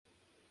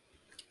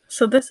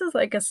So this is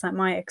like a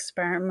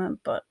semi-experiment,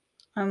 but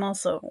I'm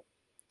also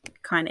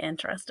kind of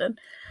interested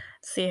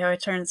to see how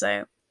it turns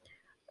out.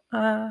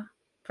 Uh,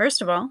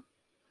 First of all,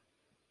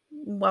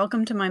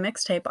 welcome to my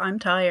mixtape. I'm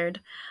tired.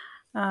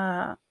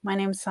 My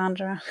name's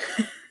Sandra.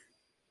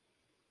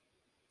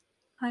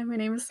 Hi, my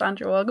name is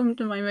Sandra. Welcome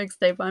to my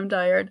mixtape. I'm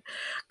tired.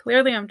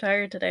 Clearly, I'm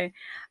tired today.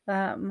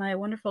 My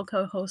wonderful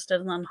co-host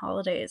is on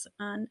holidays,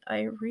 and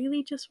I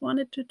really just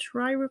wanted to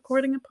try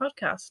recording a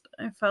podcast.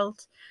 I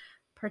felt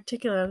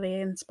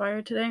particularly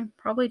inspired today,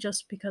 probably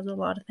just because a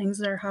lot of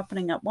things are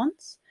happening at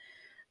once.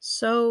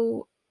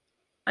 So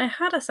I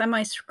had a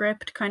semi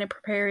script kind of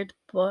prepared,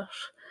 but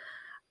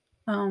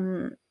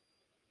um,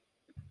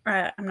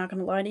 I'm not going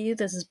to lie to you,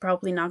 this is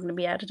probably not going to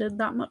be edited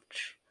that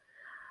much.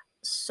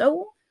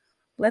 So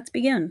let's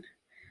begin.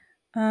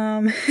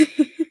 Um,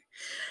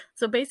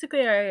 so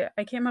basically, I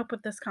came up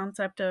with this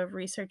concept of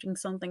researching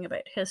something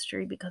about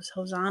history because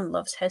Hosanne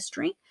loves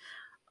history.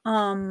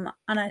 And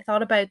I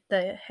thought about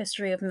the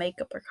history of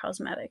makeup or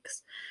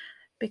cosmetics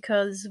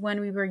because when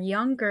we were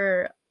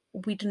younger,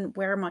 we didn't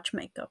wear much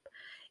makeup.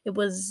 It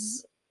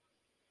was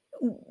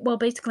well,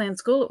 basically in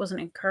school it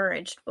wasn't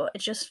encouraged, but it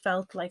just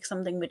felt like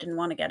something we didn't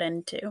want to get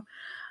into.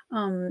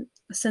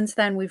 Since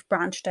then we've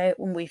branched out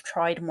and we've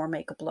tried more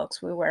makeup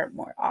looks. We wear it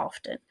more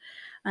often,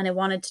 and I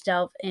wanted to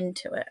delve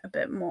into it a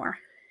bit more.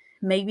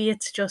 Maybe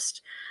it's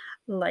just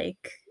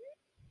like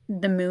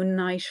the Moon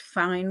Knight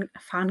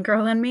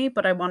fangirl in me,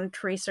 but I wanted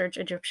to research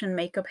Egyptian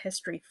makeup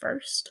history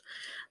first.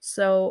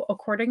 So,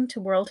 according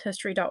to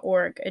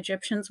worldhistory.org,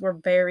 Egyptians were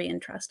very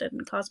interested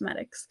in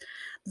cosmetics.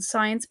 The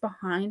science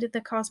behind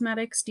the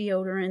cosmetics,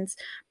 deodorants,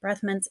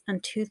 breath mints,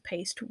 and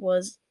toothpaste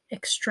was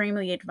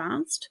extremely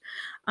advanced,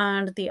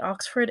 and the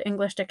Oxford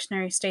English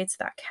Dictionary states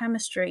that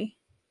chemistry,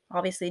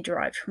 obviously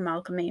derived from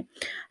alchemy,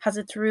 has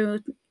its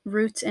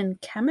roots in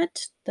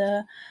Kemet,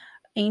 the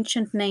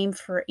ancient name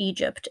for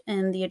Egypt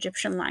in the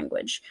Egyptian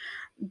language.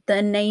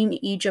 The name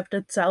Egypt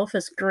itself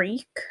is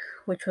Greek,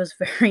 which was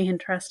very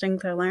interesting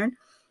to learn.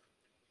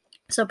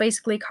 So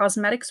basically,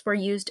 cosmetics were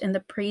used in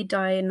the pre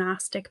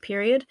dynastic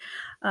period.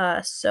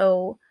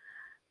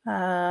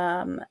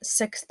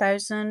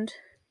 6,000.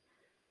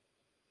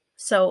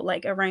 So,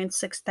 like around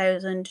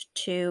 6,000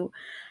 to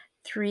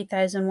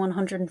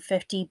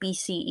 3,150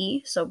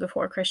 BCE, so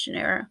before Christian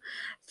era,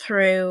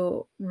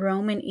 through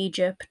Roman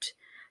Egypt,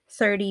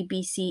 30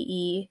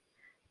 BCE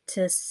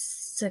to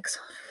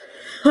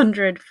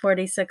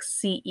 646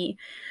 CE.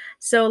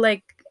 So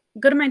like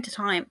good amount of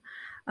time.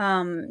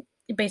 Um,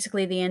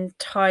 Basically the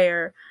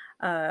entire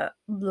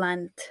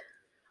length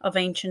of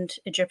ancient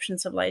Egyptian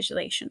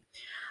civilization.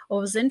 What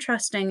was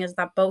interesting is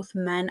that both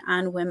men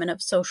and women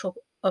of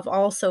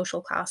all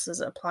social classes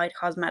applied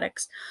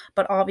cosmetics,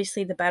 but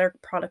obviously the better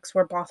products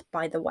were bought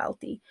by the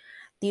wealthy.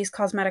 These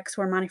cosmetics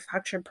were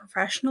manufactured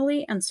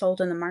professionally and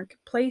sold in the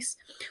marketplace,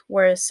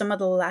 whereas some of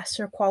the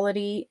lesser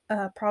quality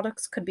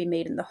products could be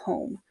made in the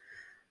home.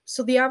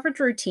 So the average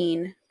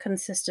routine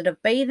consisted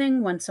of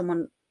bathing when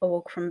someone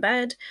awoke from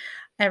bed.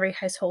 Every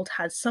household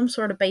had some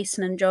sort of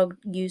basin and jug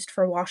used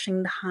for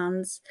washing the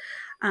hands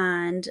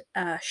and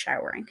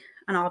showering.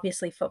 And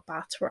obviously, foot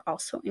baths were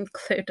also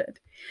included.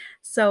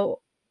 So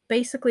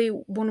basically,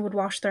 one would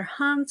wash their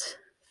hands,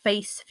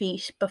 face,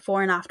 feet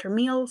before and after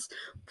meals,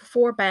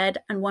 before bed,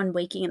 and when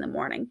waking in the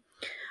morning.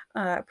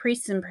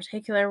 Priests in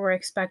particular were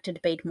expected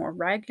to bathe more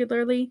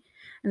regularly.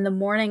 In the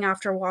morning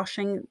after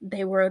washing,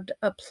 they would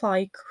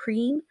apply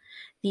cream,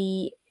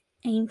 the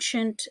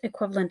ancient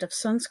equivalent of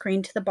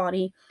sunscreen, to the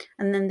body,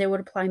 and then they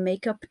would apply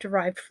makeup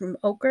derived from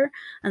ochre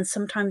and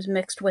sometimes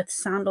mixed with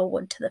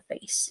sandalwood to the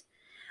face.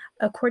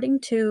 According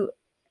to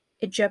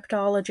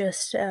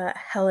Egyptologist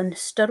Helen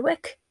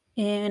Studwick,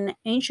 in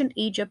ancient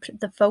Egypt,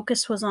 the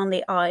focus was on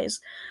the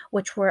eyes,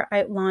 which were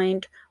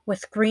outlined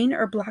with green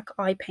or black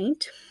eye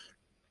paint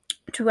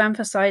to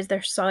emphasize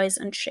their size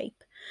and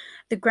shape.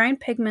 The ground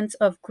pigments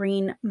of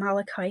green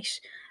malachite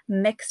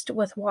mixed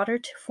with water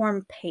to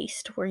form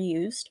paste were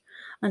used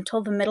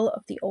until the middle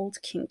of the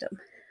Old Kingdom,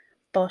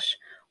 but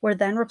were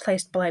then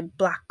replaced by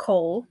black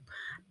coal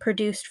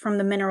produced from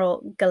the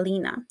mineral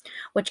galena,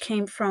 which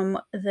came from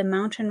the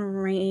mountain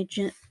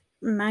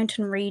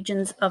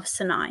regions of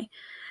Sinai.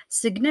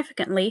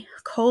 Significantly,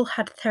 coal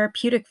had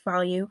therapeutic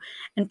value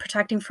in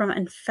protecting from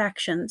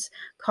infections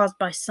caused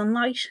by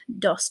sunlight,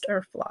 dust,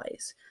 or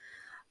flies.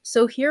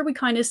 So here we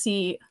kind of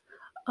see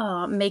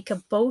makeup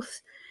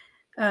both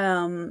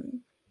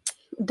um,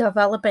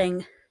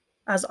 developing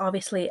as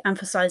obviously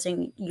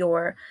emphasizing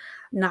your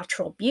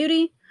natural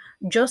beauty,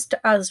 just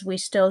as we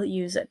still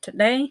use it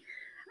today,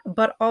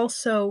 but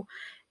also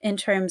in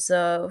terms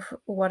of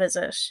what is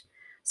it?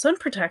 Sun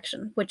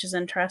protection, which is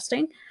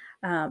interesting.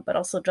 But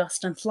also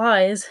dust and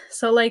flies.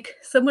 So, like,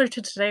 similar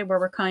to today, where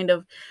we're kind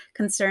of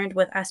concerned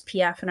with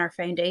SPF in our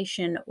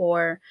foundation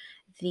or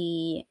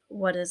the,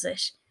 what is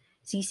it,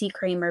 CC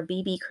cream or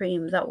BB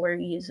cream that we're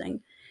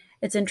using.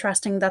 It's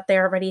interesting that they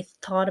already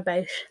thought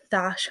about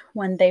that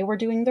when they were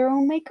doing their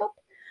own makeup.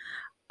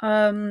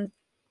 Um,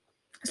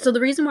 so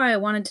the reason why I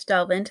wanted to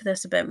delve into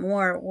this a bit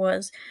more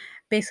was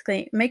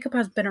basically makeup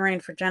has been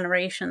around for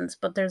generations,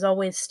 but there's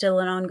always still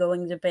an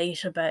ongoing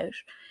debate about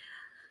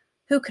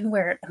who can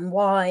wear it and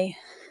why,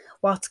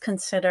 what's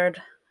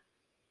considered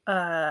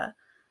uh,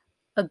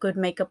 a good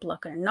makeup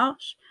look or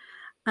not.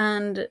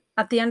 And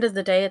at the end of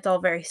the day, it's all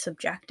very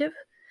subjective.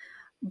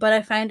 But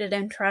I find it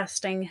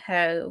interesting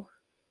how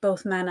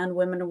both men and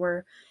women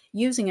were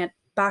using it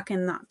back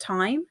in that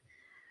time.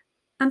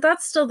 And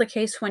that's still the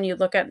case when you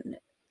look at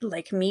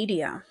like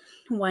media,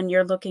 when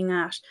you're looking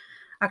at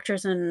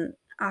actors in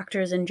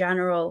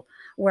general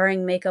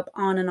wearing makeup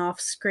on and off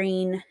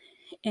screen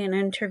in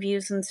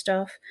interviews and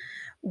stuff.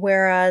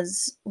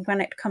 Whereas when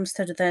it comes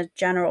to the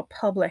general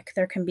public,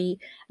 there can be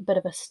a bit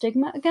of a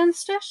stigma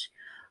against it.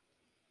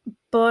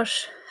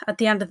 But at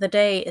the end of the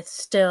day, it's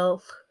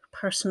still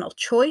personal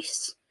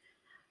choice,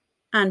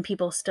 and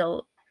people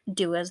still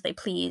do as they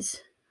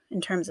please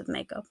in terms of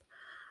makeup.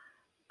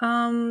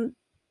 Um,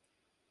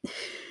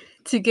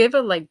 to give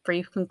a like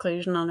brief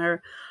conclusion on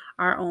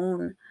our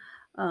own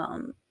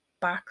um,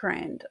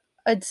 background,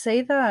 I'd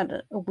say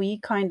that we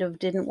kind of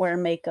didn't wear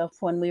makeup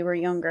when we were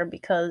younger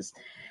because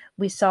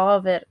we saw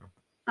of it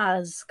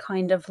as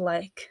kind of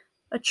like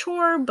a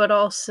chore, but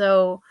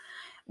also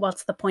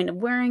what's the point of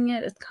wearing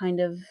it? It's kind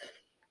of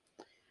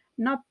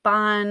not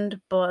banned,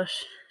 but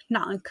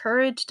not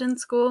encouraged in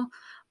school.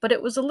 But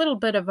it was a little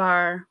bit of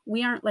our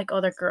we aren't like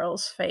other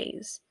girls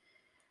phase.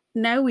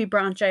 Now we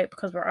branch out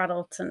because we're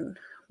adults and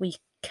we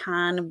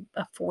can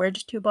afford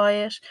to buy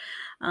it.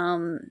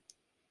 Um,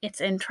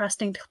 it's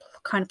interesting to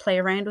kind of play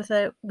around with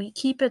it. We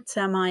keep it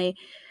semi,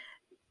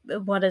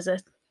 what is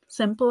it?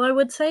 Simple, I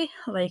would say,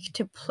 like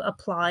to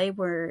apply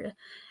where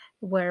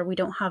we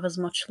don't have as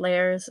much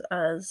layers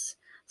as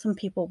some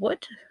people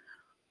would.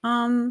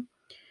 Um,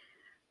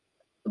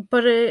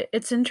 but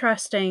it's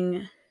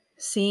interesting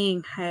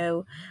seeing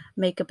how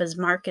makeup is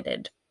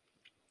marketed.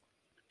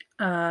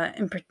 Uh,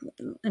 in,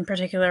 in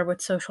particular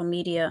with social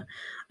media,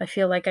 I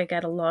feel like I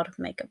get a lot of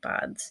makeup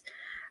ads.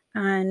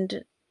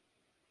 And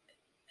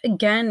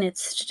again,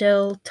 it's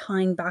still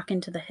tying back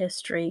into the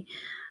history.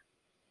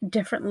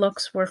 Different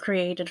looks were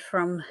created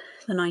from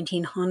the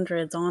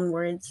 1900s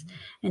onwards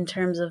in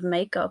terms of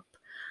makeup.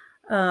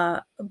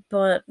 Uh,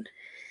 but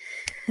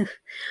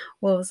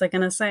what was I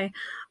going to say?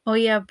 Oh,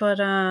 yeah, but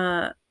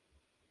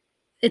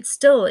it's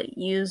still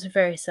used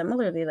very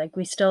similarly. Like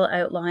we still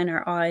outline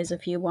our eyes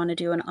if you want to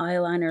do an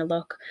eyeliner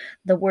look.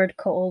 The word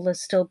kohl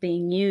is still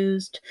being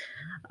used.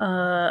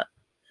 Uh,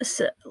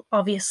 so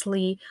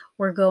obviously,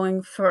 we're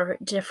going for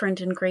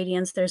different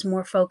ingredients. There's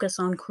more focus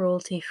on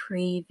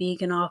cruelty-free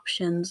vegan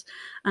options,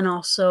 and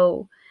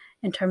also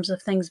in terms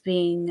of things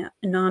being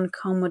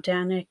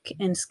non-comedogenic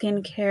in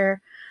skincare.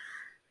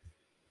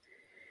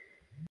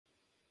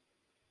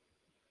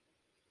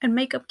 And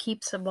makeup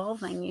keeps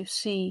evolving. You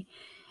see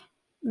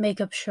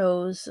makeup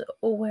shows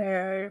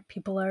where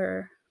people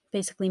are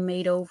basically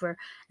made over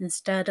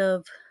instead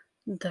of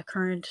the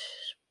current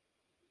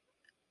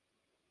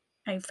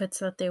outfits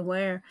that they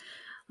wear.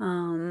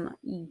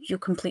 You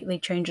completely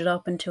change it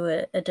up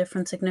into a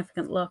different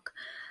significant look.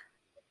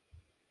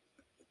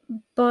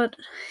 But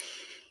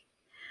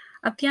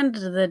at the end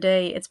of the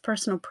day, it's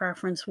personal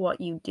preference what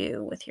you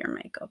do with your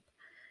makeup.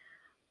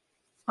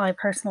 I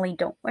personally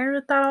don't wear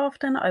it that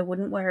often. I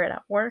wouldn't wear it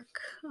at work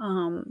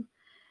on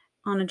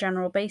a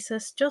general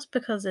basis just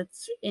because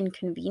it's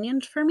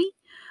inconvenient for me.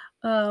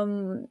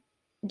 Um,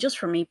 just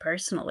for me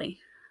personally.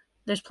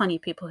 There's plenty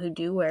of people who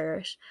do wear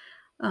it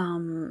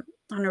on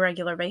a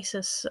regular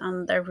basis,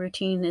 and their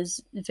routine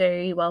is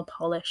very well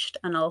polished,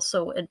 and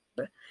also it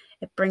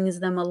brings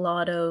them a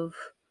lot of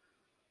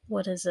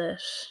what is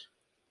it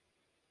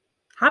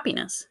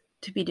happiness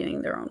to be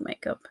doing their own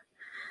makeup.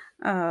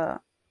 Uh,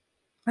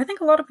 I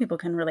think a lot of people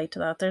can relate to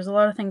that. There's a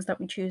lot of things that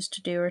we choose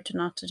to do or to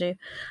not to do,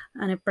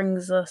 and it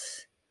brings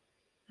us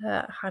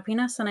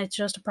happiness, and it's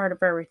just a part of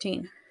our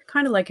routine.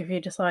 Kind of like if you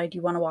decide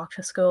you want to walk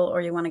to school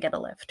or you want to get a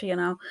lift, you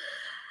know?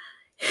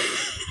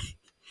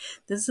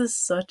 This is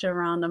such a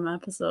random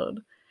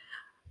episode.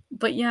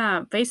 But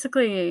yeah,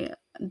 basically,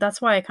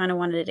 that's why I kind of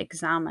wanted to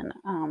examine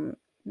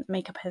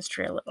makeup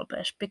history a little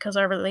bit because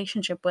our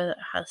relationship with it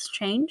has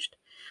changed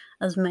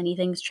as many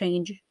things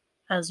change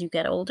as you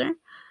get older.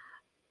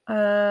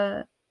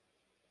 Uh,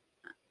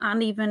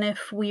 and even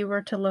if we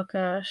were to look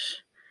at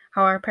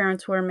how our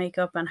parents wear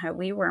makeup and how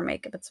we wear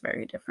makeup, it's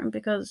very different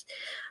because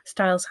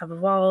styles have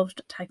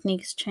evolved,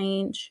 techniques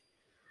change.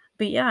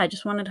 But yeah, I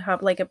just wanted to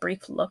have like a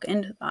brief look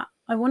into that.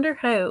 I wonder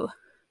how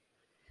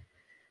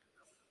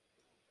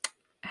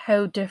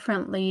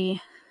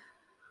differently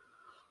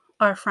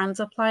our friends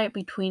apply it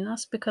between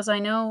us because I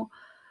know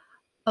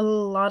a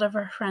lot of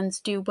our friends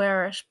do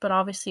wear it, but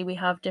obviously we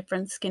have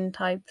different skin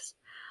types,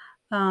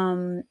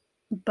 um,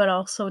 but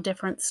also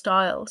different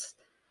styles.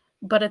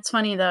 But it's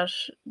funny that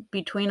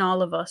between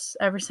all of us,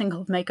 every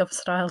single makeup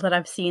style that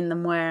I've seen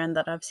them wear and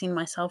that I've seen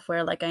myself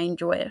wear, like I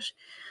enjoy it.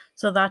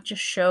 So that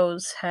just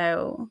shows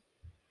how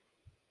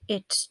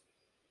it,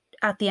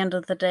 at the end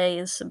of the day,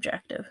 is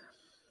subjective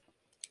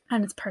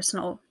and it's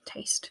personal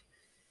taste.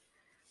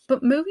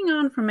 But moving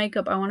on from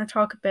makeup, I want to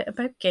talk a bit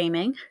about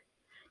gaming,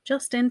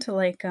 just into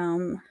like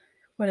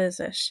what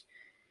is it?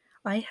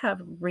 I have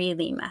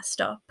really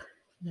messed up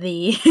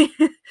the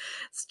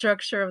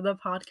structure of the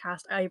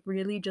podcast. I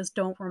really just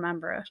don't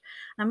remember it.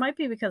 It might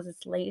be because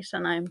it's late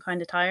and I'm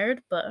kind of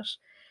tired, but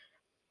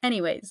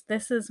anyways,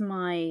 this is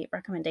my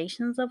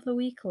recommendations of the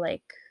week.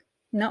 Like,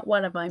 not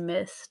what have I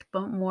missed,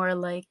 but more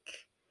like,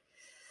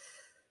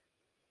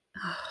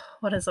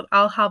 what is it?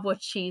 I'll have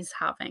what she's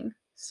having,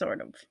 sort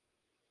of,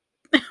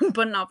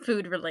 but not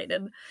food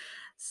related.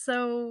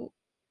 So,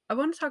 I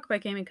want to talk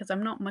about gaming because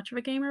I'm not much of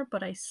a gamer,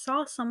 but I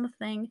saw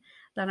something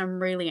that I'm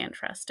really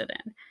interested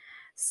in.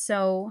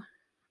 So,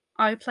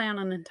 I play on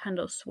a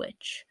Nintendo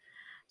Switch.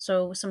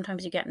 So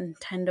sometimes you get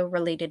Nintendo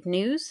related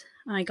news.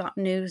 And I got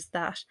news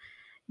that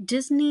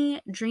Disney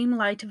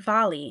Dreamlight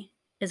Valley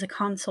is a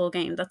console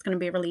game that's going to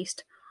be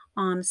released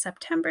on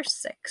September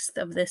 6th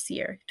of this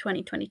year,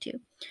 2022.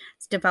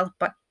 It's developed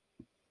by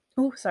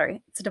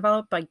it's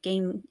developed by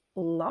Game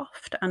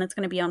Loft and it's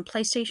going to be on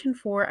PlayStation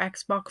 4,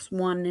 Xbox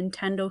One,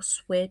 Nintendo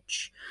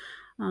Switch,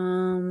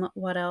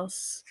 what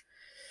else?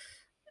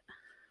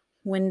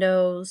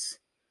 Windows,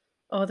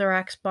 other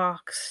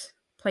Xbox,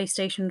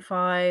 PlayStation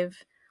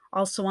 5,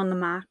 also on the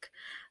Mac.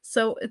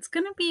 So it's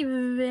going to be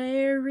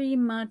very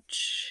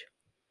much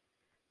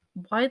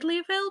widely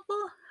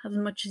available as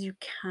much as you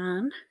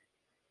can.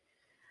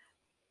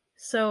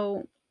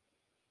 So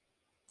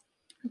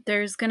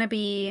there's going to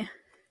be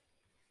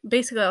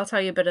basically, I'll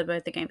tell you a bit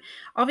about the game.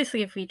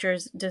 Obviously, it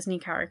features Disney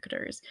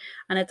characters,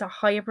 and it's a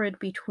hybrid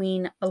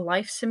between a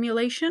life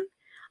simulation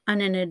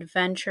and an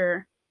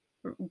adventure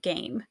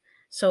game.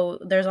 So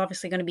there's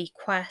obviously going to be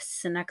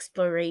quests and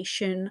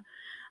exploration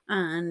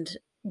and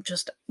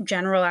just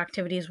general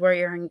activities where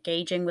you're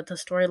engaging with the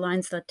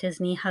storylines that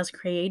Disney has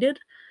created.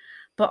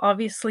 But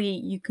obviously,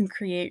 you can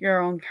create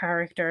your own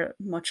character,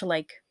 much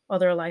like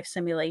other life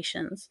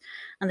simulations.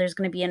 And there's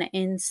going to be an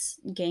in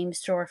game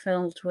store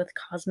filled with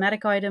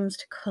cosmetic items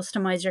to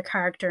customize your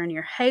character in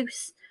your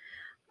house.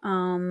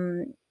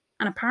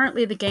 And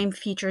apparently, the game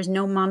features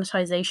no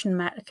monetization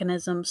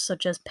mechanisms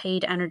such as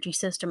paid energy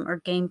system or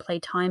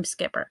gameplay time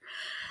skipper.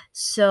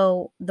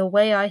 So the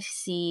way I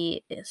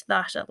see is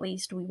that at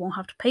least we won't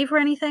have to pay for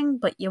anything,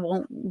 but you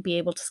won't be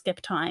able to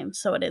skip time.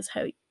 So it is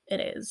how it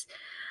is.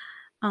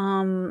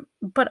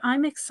 But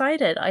I'm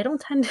excited. I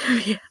don't tend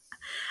to be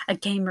a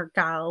gamer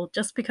gal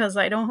just because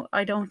I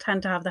don't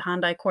tend to have the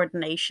hand-eye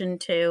coordination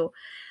to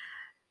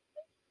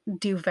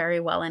do very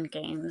well in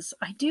games.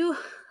 I do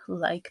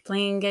like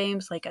playing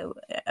games. Like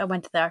I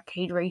went to the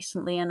arcade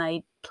recently and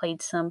I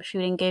played some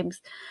shooting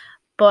games,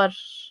 but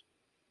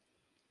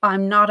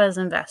I'm not as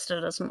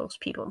invested as most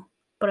people.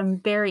 But I'm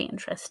very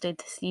interested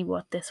to see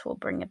what this will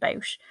bring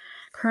about.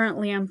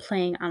 Currently, I'm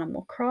playing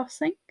Animal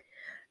Crossing.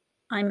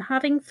 I'm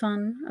having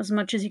fun as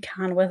much as you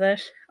can with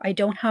it. I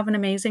don't have an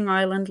amazing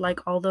island like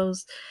all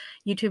those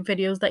YouTube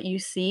videos that you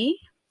see,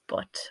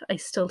 but I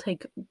still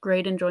take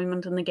great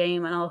enjoyment in the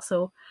game and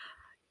also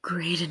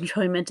great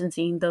enjoyment in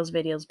seeing those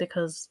videos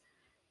because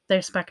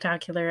they're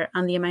spectacular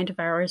and the amount of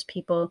hours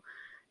people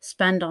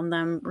spend on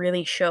them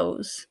really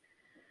shows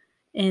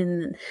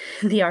in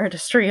the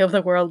artistry of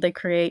the world they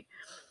create.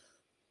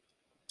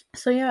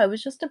 So yeah, I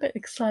was just a bit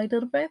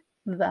excited about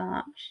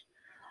that.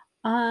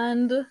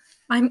 And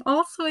I'm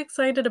also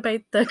excited about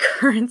the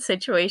current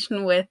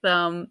situation with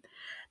the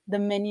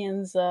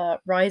Minions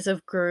Rise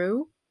of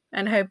Gru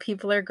and how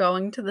people are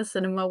going to the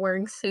cinema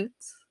wearing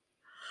suits.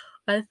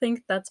 I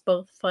think that's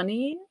both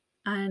funny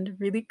and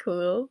really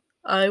cool.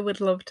 I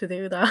would love to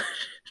do that.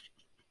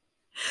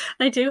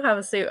 I do have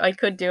a suit. I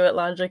could do it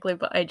logically,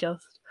 but I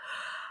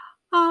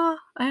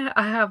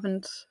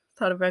haven't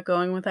thought about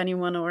going with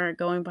anyone or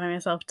going by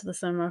myself to the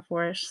cinema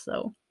for it,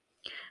 so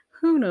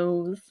who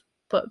knows?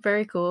 But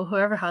very cool.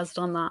 Whoever has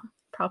done that,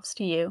 props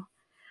to you.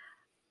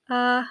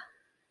 Uh,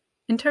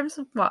 in terms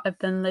of what I've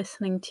been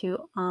listening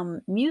to,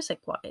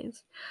 music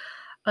wise,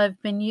 I've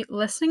been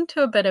listening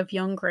to a bit of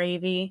Young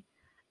Gravy,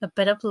 a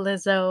bit of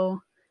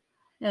Lizzo,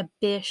 a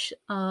bit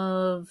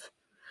of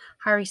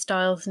Harry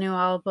Styles' new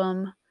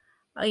album.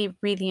 I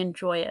really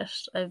enjoy it.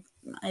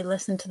 I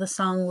listened to the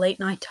song Late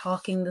Night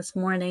Talking this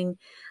morning,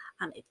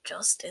 and it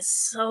just is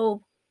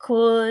so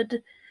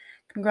good.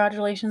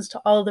 Congratulations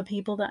to all the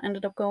people that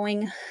ended up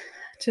going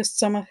to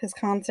some of his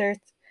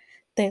concerts.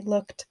 They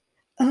looked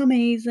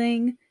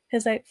amazing.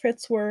 His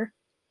outfits were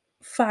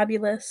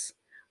fabulous,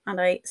 and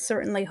I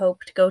certainly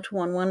hope to go to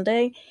one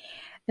day.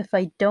 If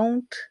I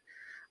don't,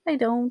 I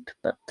don't,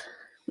 but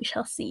we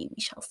shall see.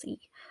 We shall see.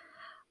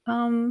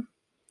 Um,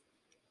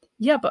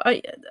 yeah, but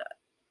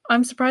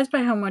I'm surprised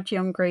by how much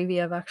Young Gravy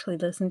I've actually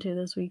listened to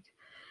this week.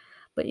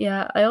 But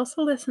yeah, I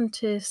also listened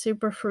to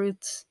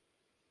Superfruit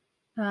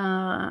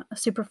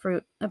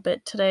a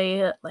bit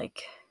today,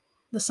 like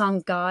the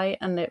song Guy,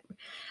 and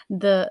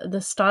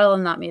the style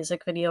in that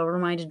music video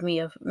reminded me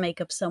of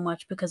Makeup so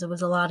much because it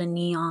was a lot of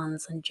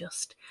neons and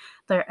just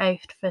their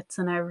outfits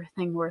and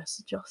everything were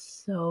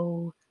just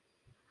so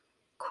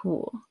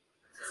cool.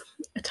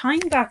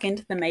 Tying back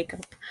into the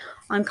makeup,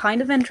 I'm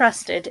kind of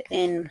interested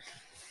in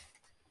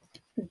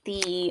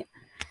the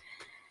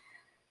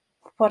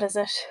what is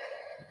it?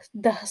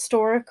 the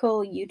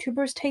historical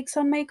YouTubers' takes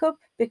on makeup,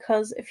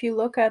 because if you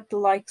look at the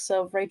likes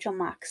of Rachel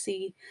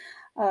Maxey,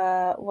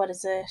 what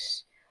is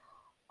it?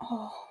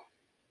 Oh,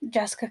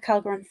 Jessica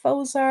Calgren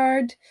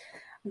Fozard.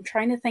 I'm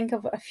trying to think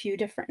of a few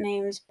different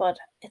names, but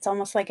it's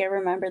almost like I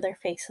remember their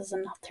faces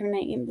and not their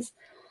names.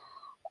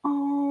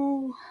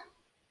 Oh,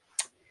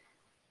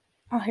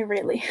 I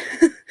really.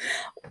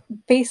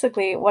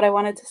 Basically, what I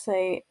wanted to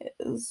say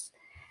is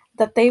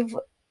that they've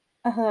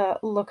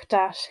looked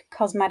at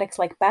cosmetics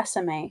like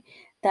Besame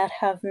that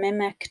have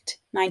mimicked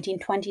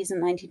 1920s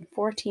and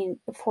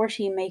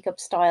 1940 makeup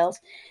styles,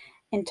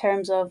 in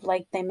terms of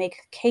like they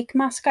make cake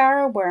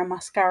mascara where a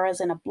mascara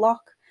is in a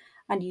block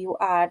and you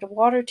add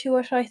water to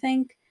it, I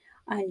think,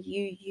 and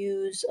you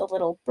use a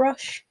little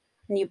brush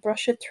and you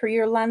brush it through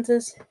your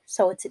lenses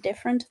so it's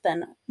different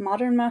than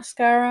modern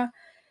mascara.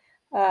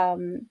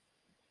 Um,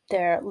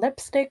 their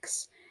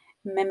lipsticks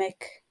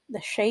mimic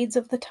the shades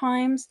of the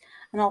times,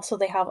 and also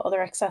they have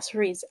other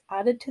accessories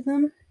added to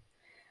them.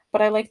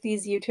 But I like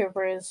these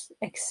YouTubers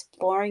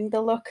exploring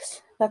the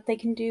looks that they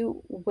can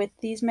do with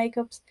these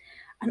makeups,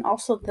 and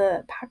also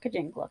the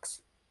packaging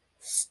looks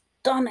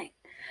stunning.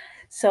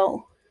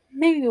 So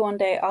maybe one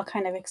day I'll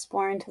kind of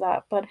explore into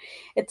that. But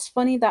it's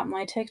funny that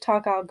my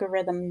TikTok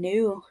algorithm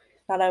knew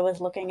that I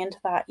was looking into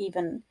that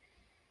even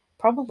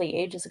probably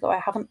ages ago. I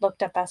haven't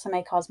looked at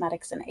Besame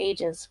Cosmetics in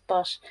ages,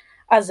 but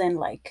as in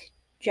like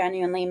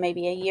genuinely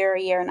maybe a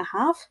year and a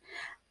half.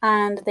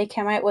 And they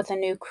came out with a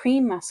new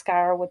cream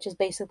mascara, which is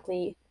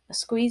basically a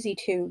squeezy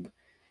tube,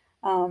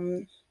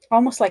 um,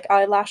 almost like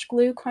eyelash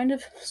glue kind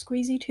of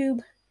squeezy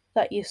tube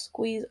that you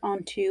squeeze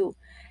onto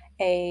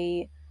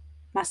a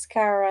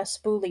mascara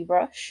spoolie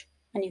brush,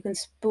 and you can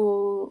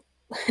spool.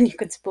 And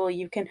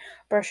you can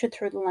brush it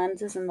through the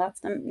lenses, and that's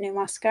the new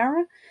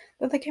mascara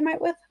that they came out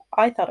with.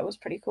 I thought it was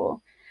pretty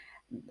cool.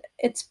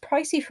 It's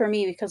pricey for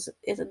me because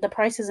the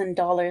price is in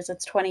dollars.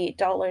 It's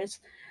 $28,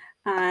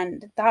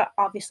 and that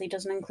obviously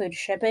doesn't include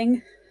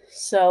shipping.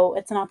 So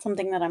it's not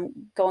something that I'm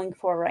going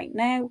for right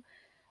now,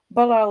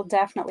 but I'll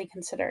definitely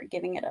consider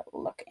giving it a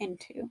look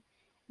into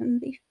in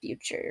the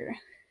future.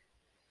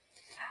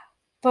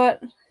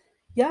 But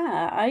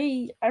yeah,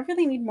 I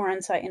really need more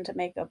insight into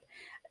makeup,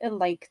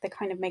 like the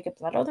kind of makeup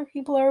that other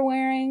people are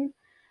wearing,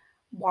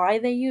 why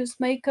they use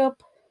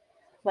makeup,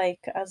 like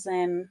as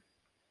in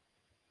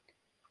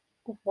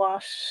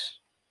what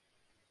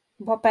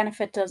what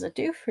benefit does it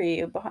do for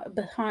you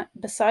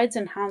besides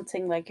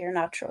enhancing like your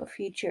natural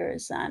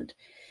features and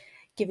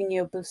giving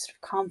you a boost of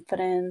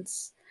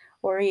confidence,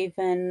 or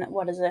even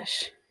what is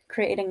it,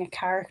 creating a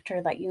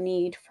character that you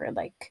need for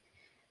like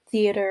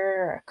theater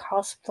or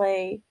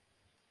cosplay.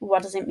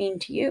 What does it mean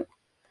to you?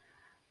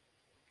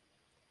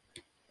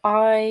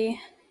 I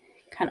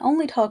can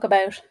only talk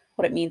about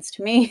what it means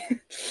to me.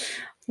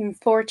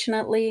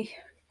 Unfortunately.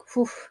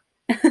 Whew.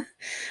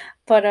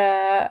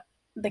 But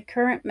the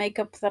current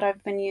makeup that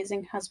I've been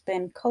using has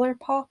been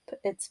ColourPop.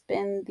 It's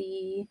been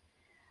the,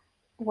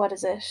 what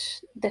is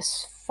it,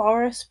 this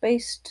forest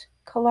based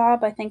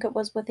collab. I think it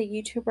was with a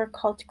YouTuber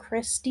called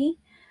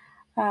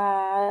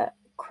uh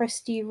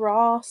Christy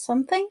Raw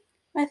something,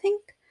 I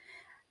think.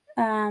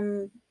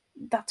 um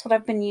that's what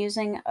I've been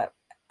using.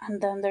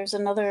 And then there's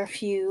another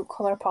few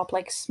ColourPop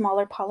like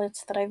smaller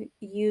palettes that I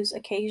use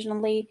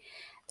occasionally.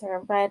 They're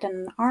a red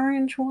and an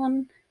orange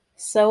one.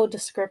 So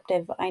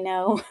descriptive, I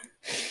know.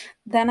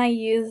 Then I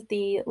use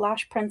the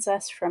Lash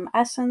Princess from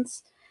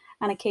Essence,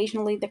 and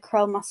occasionally the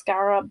Curl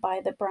Mascara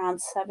by the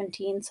brand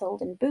 17,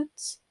 sold in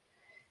Boots.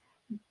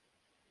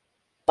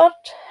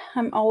 But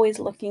I'm always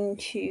looking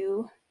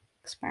to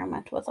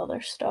experiment with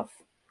other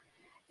stuff.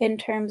 In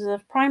terms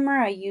of primer,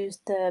 I use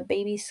the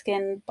Baby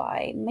Skin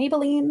by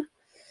Maybelline.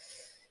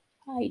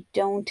 I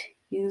don't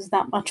use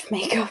that much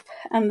makeup.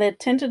 And the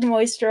Tinted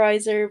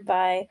Moisturizer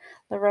by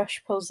La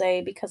Roche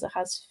Posay, because it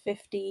has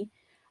 50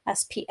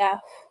 SPF,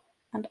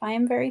 and I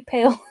am very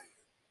pale.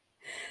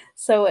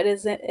 So it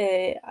is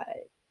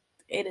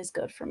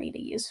good for me to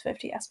use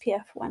 50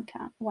 SPF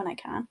when I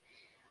can.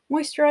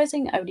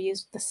 Moisturizing, I would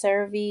use the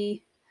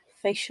CeraVe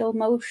facial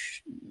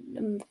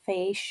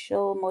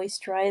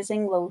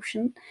moisturizing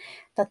lotion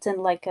that's in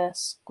like a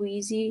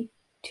squeezy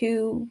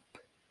tube,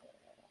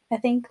 I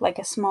think, like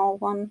a small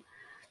one.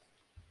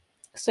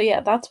 So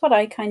yeah, that's what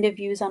I kind of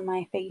use on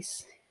my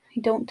face. I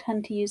don't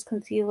tend to use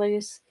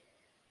concealers.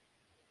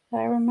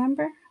 I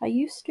remember I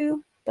used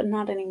to, but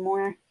not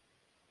anymore.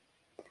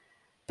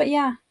 But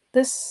yeah,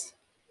 this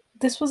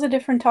was a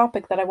different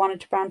topic that I wanted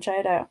to branch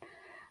out at.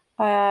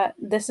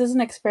 This is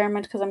an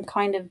experiment because I'm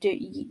kind of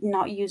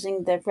not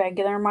using the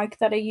regular mic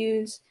that I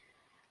use.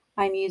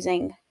 I'm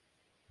using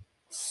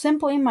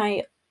simply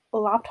my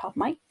laptop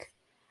mic,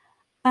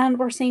 and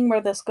we're seeing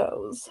where this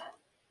goes.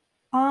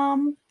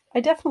 I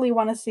definitely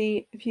want to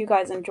see if you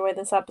guys enjoy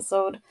this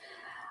episode.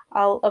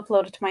 I'll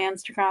upload it to my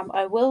Instagram.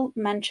 I will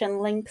mention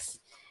links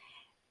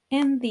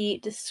in the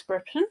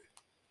description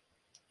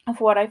of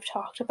what I've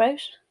talked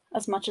about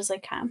as much as I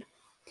can.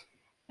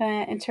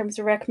 In terms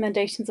of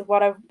recommendations of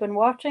what I've been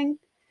watching,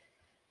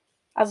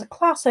 as a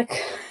classic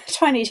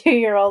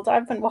 22-year-old,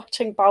 I've been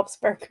watching Bob's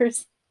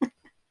Burgers.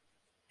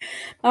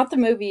 Not the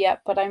movie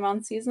yet, but I'm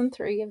on season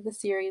 3 of the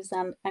series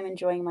and I'm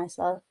enjoying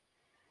myself.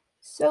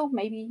 So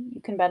maybe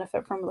you can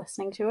benefit from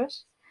listening to it.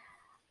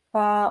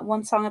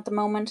 One song at the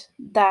moment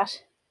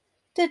that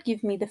did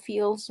give me the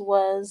feels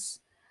was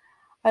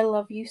I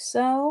Love You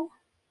So,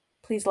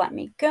 Please Let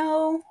Me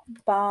Go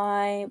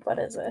by, what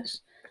is it?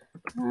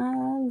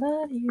 I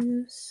love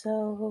you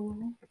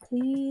so,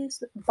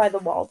 please, by the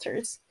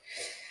Walters.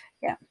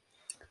 Yeah,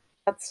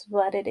 that's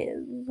what it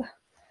is.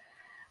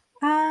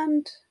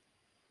 And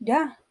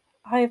yeah,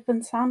 I've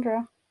been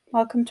Sandra.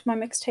 Welcome to my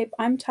mixtape.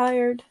 I'm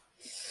tired.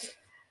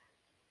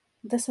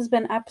 This has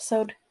been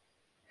episode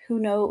who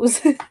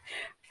knows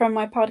from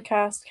my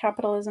podcast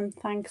Capitalism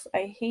Thanks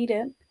I Hate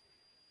It.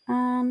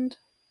 And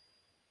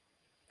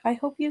I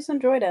hope you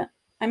enjoyed it.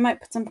 I might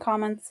put some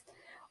comments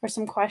or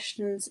some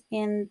questions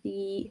in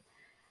the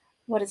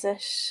what is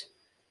it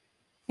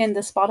in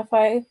the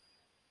Spotify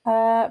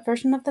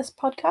version of this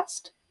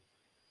podcast,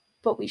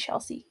 but we shall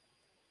see.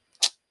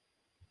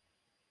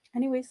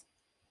 Anyways,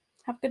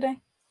 have a good day.